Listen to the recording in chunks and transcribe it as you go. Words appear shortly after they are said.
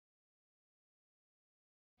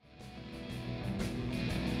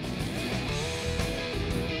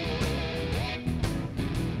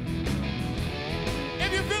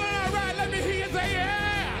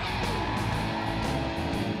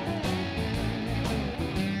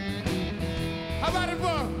How about it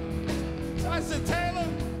for Tyson Taylor,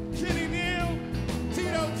 Kenny Neal,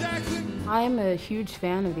 Tito Jackson? I'm a huge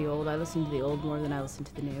fan of the old. I listen to the old more than I listen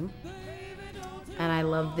to the new. And I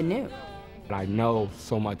love the new. I know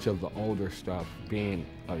so much of the older stuff being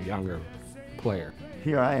a younger player.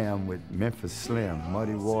 Here I am with Memphis Slim,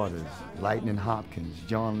 Muddy Waters, Lightning Hopkins,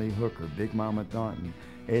 John Lee Hooker, Big Mama Thornton,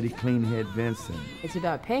 Eddie Cleanhead Vincent. It's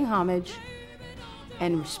about paying homage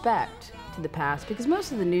and respect to the past, because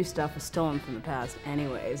most of the new stuff is stolen from the past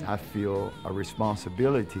anyways. I feel a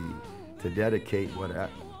responsibility to dedicate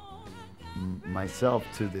myself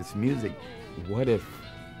to this music. What if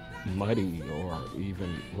Muddy or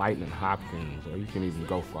even Lightning Hopkins, or you can even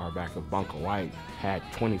go far back as Bunker White, had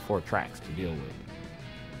 24 tracks to deal with?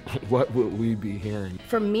 What would we be hearing?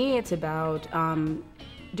 For me, it's about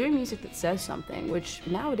doing music that says something, which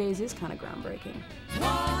nowadays is kind of groundbreaking.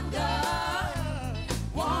 Wonder,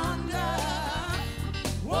 wonder,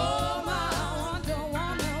 whoa, my wonder,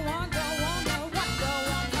 wonder, wonder, wonder,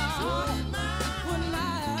 wonder,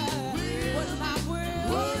 would my world,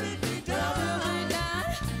 would it be done?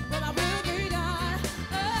 Would my world be done?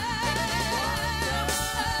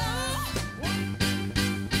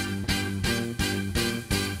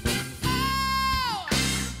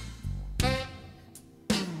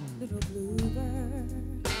 Little bluebird,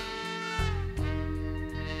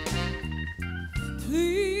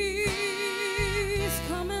 please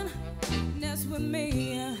come and nest with me.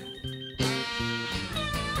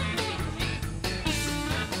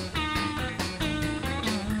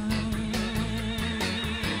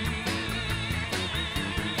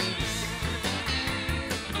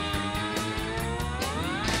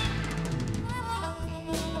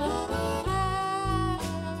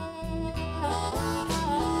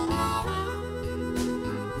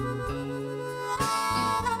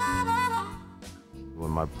 When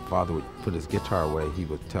my father would put his guitar away, he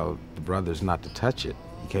would tell the brothers not to touch it.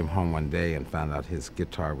 He came home one day and found out his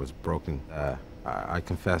guitar was broken. I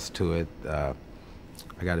confessed to it. I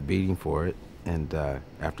got a beating for it, and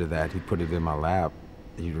after that, he put it in my lap.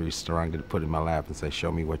 He was strong to put it in my lap and say,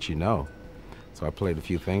 "Show me what you know." So I played a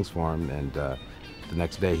few things for him, and the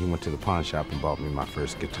next day he went to the pawn shop and bought me my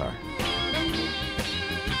first guitar.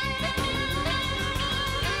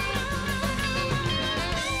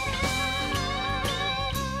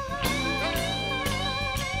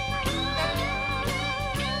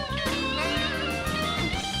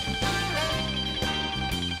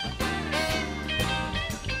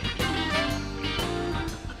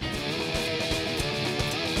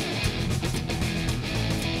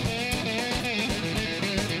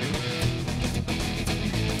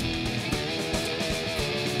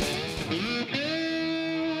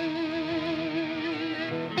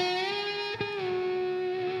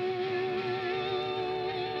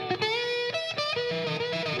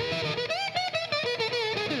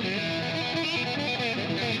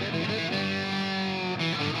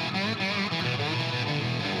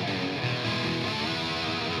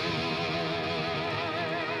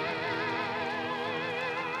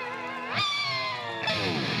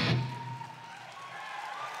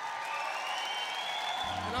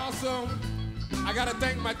 And also, I gotta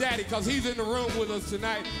thank my daddy, because he's in the room with us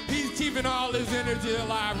tonight. He's keeping all his energy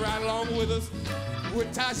alive right along with us.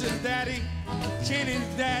 With Tasha's daddy, Kenny's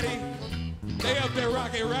daddy. They up there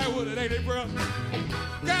rocking right with it, ain't they, bro?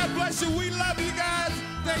 God bless you. We love you guys.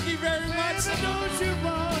 Thank you very much. Don't you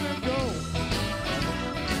wanna go?